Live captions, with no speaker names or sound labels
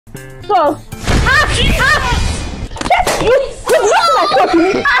So, you lost my foot to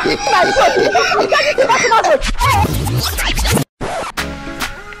me. My foot.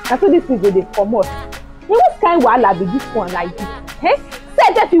 I saw this people they come out. What kind of wahala be this one like this? Eh?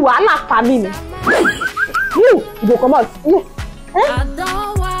 Say that you wahala for me. You go come out. What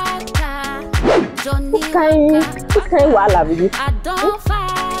kind of wahala be this?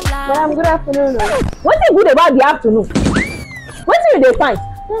 Madam, good afternoon. What is good about the afternoon? What do you find?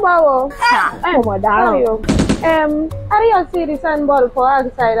 How are you? I didn't see the signboard for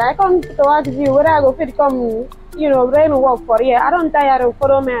outside. I come to ask you whether I go fit come, rain work for here. I don't tire of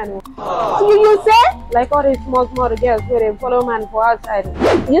follow man. You say? Like all these small girls where they follow man for outside.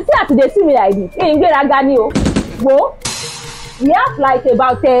 You see how they see me like this? Hey, well, we have like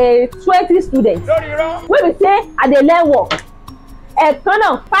about 20 students. When we say at the learn work,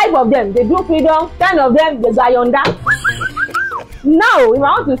 5 of them they do freedom, 10 of them they go yonder. Now, if I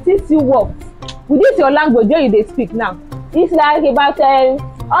want to teach you work with this your language where you speak now, it's like about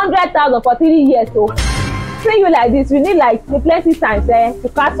 100,000 for 3 years. So, see you like this, we need like plenty times to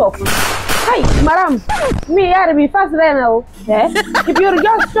catch up. Hey, madam, me I be fast learner. If you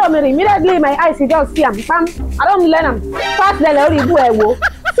just show me immediately, my eyes you just see them. I don't learn them. Fast learner only do a wo.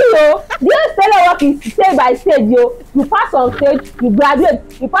 See yo, this fellow work is stage by stage yo. You pass on stage, you graduate.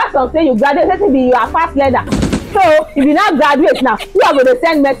 You pass on stage, you graduate. Let's say you are fast learner. So if you now graduate now, you are going to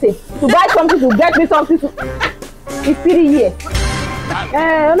send message to buy something to get me something to. It's 3 years.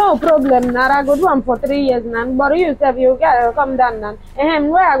 No problem. Now I go do them for 3 years now. But you say you get come down now.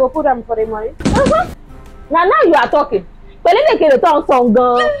 Where I go put them for the money? Now you are talking. But let me get a tongue song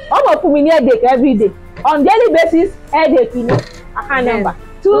girl. I'm gonna put me near headache every day. On daily basis, headache, I can't number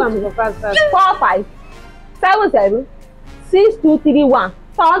 2 4 5 7 7 6 2 3 1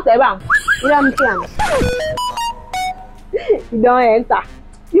 4 7. You don't enter.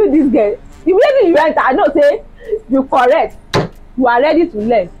 You this girl. The way you enter, I know say you correct. You are ready to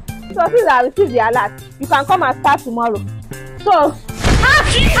learn. So since I received the alert, you can come and start tomorrow. So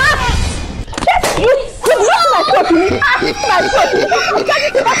you lost my foot to me.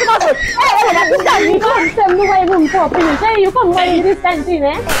 You come wearing this kind thing,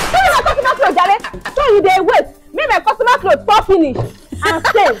 eh? So you are talking about clothes, Jare. So you dey wait. Make my customer clothes stop finish and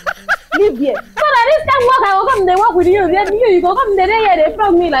stay. Live here. So that this time work, I will come they work with you. Then you go come they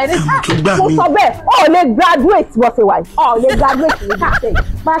flog me like this. Oh, they graduate, what's a wife? Oh, they graduate.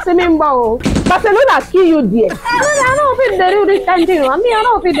 Barcelona kill you there. I don't think they do this kind thing. I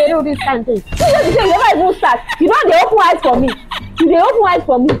don't think they do this kind thing. You never even start. You know they open eyes for me. They open eyes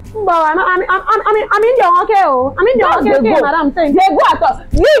for me. But I'm in your okay. I'm in your okay, madam. They go at all.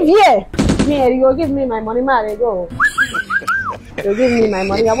 Live here. Me, you go give me my money, man. Go. You give me my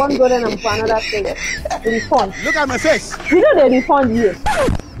money. I won't go then for another thing. Refund. Look at my face. You know they refund here.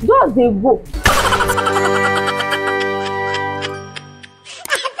 Just they go.